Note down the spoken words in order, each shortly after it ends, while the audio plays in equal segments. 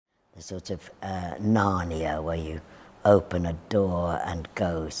a sort of Narnia where you open a door and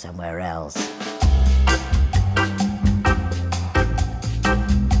go somewhere else.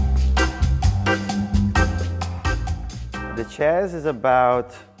 The Chairs is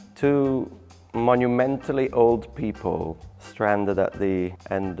about two monumentally old people stranded at the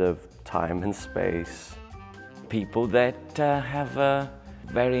end of time and space. People that have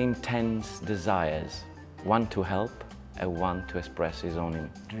very intense desires. One to help, and one to express his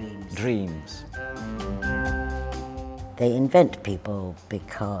own dreams. They invent people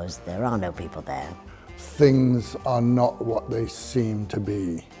because there are no people there. Things are not what they seem to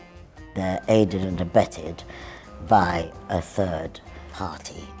be. They're aided and abetted by a third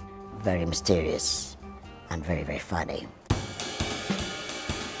party. Very mysterious and very, very funny.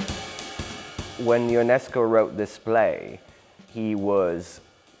 When Ionesco wrote this play, he was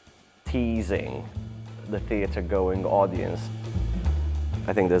teasing the theatre-going audience.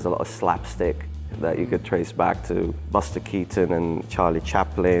 I think there's a lot of slapstick that you could trace back to Buster Keaton and Charlie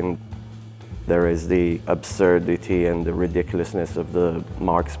Chaplin. There is the absurdity and the ridiculousness of the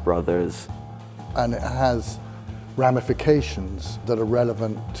Marx Brothers. And it has ramifications that are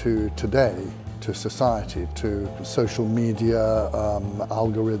relevant to today, to society, to social media,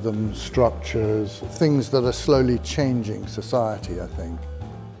 algorithms, structures, things that are slowly changing society, I think.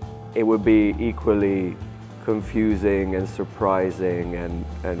 It would be equally confusing and surprising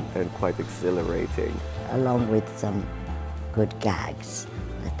and quite exhilarating. Along with some good gags,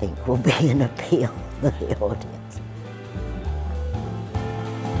 I think will be an appeal for the audience.